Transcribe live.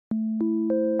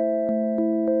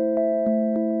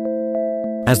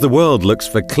As the world looks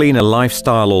for cleaner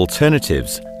lifestyle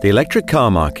alternatives, the electric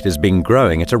car market has been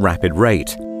growing at a rapid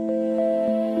rate.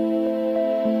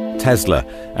 Tesla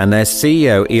and their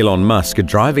CEO Elon Musk are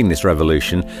driving this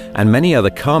revolution, and many other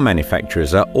car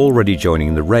manufacturers are already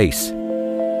joining the race.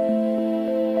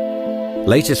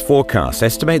 Latest forecasts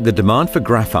estimate the demand for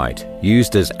graphite,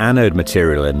 used as anode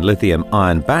material in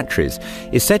lithium-ion batteries,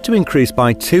 is set to increase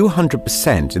by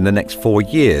 200% in the next 4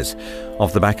 years,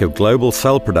 off the back of global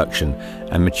cell production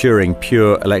and maturing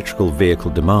pure electrical vehicle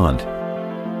demand.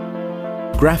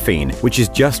 Graphene, which is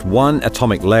just one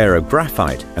atomic layer of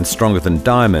graphite and stronger than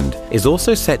diamond, is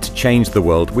also set to change the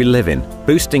world we live in,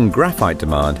 boosting graphite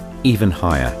demand even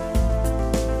higher.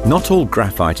 Not all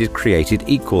graphite is created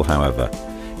equal, however.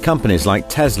 Companies like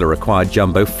Tesla require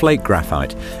jumbo flake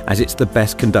graphite, as it's the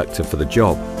best conductor for the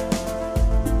job.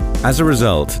 As a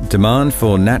result, demand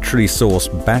for naturally sourced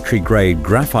battery-grade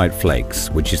graphite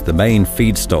flakes, which is the main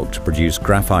feedstock to produce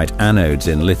graphite anodes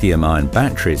in lithium-ion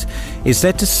batteries, is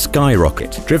set to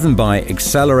skyrocket, driven by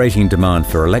accelerating demand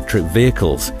for electric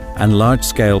vehicles and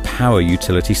large-scale power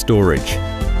utility storage.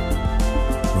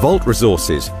 Volt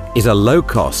Resources is a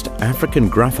low-cost African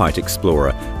graphite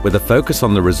explorer with a focus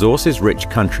on the resources-rich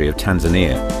country of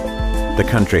Tanzania. The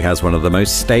country has one of the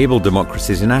most stable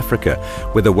democracies in Africa,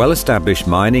 with a well-established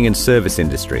mining and service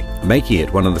industry, making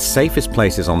it one of the safest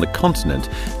places on the continent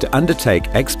to undertake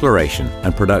exploration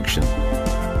and production.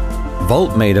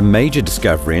 Volt made a major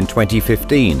discovery in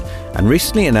 2015 and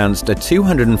recently announced a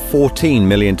 214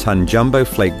 million-ton jumbo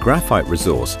flake graphite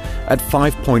resource at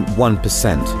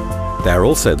 5.1%. They are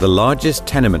also the largest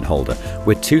tenement holder,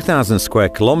 with 2,000 square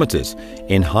kilometers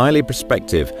in highly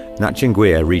prospective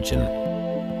Nachingwea region.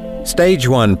 Stage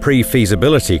 1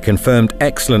 pre-feasibility confirmed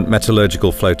excellent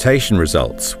metallurgical flotation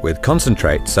results, with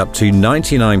concentrates up to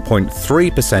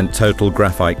 99.3% total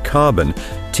graphite carbon,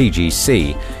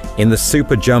 TGC, in the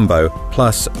Super Jumbo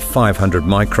plus 500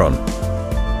 micron.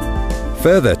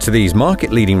 Further to these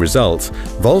market-leading results,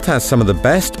 Volt has some of the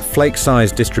best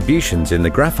flake-size distributions in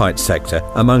the graphite sector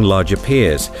among larger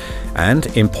peers, and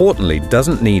importantly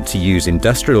doesn't need to use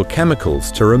industrial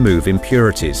chemicals to remove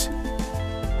impurities.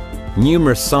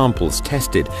 Numerous samples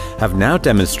tested have now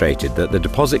demonstrated that the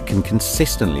deposit can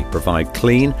consistently provide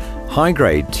clean,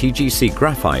 high-grade TGC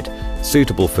graphite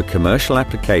suitable for commercial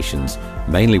applications,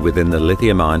 mainly within the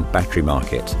lithium-ion battery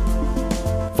market.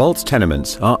 Volt's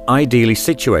tenements are ideally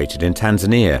situated in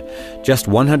Tanzania, just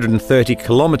 130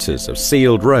 kilometers of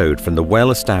sealed road from the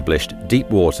well-established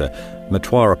deep-water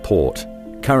Mtwara port,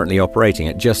 currently operating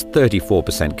at just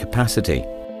 34% capacity.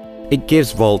 It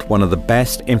gives Volt one of the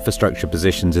best infrastructure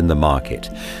positions in the market,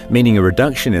 meaning a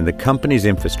reduction in the company's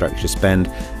infrastructure spend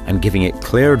and giving it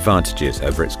clear advantages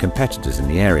over its competitors in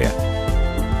the area.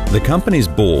 The company's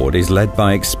board is led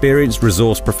by experienced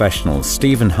resource professionals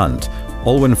Stephen Hunt,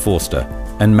 Alwyn Forster,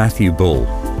 and Matthew Bull.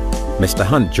 Mr.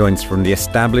 Hunt joins from the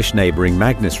established neighbouring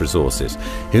Magnus Resources,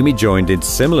 whom he joined in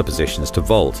similar positions to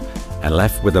Volt and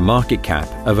left with a market cap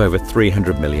of over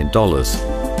 $300 million.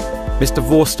 Mr.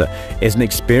 Forster is an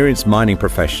experienced mining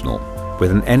professional with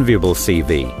an enviable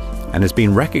CV and has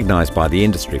been recognised by the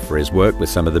industry for his work with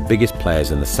some of the biggest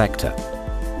players in the sector.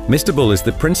 Mr. Bull is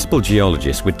the principal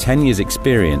geologist with 10 years'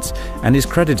 experience and is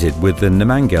credited with the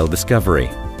Namangel discovery.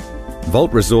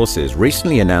 Volt Resources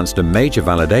recently announced a major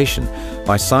validation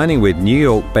by signing with New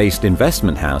York-based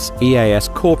investment house EAS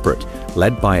Corporate,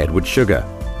 led by Edward Sugar.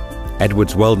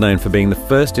 Edward's well known for being the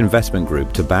first investment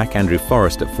group to back Andrew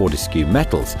Forrest at Fortescue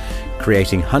Metals,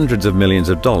 creating hundreds of millions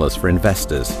of dollars for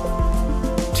investors.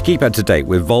 To keep up to date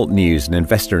with Volt news and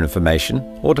investor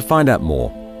information, or to find out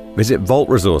more, visit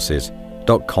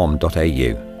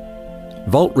voltresources.com.au.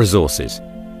 Volt Resources,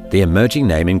 the emerging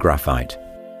name in graphite.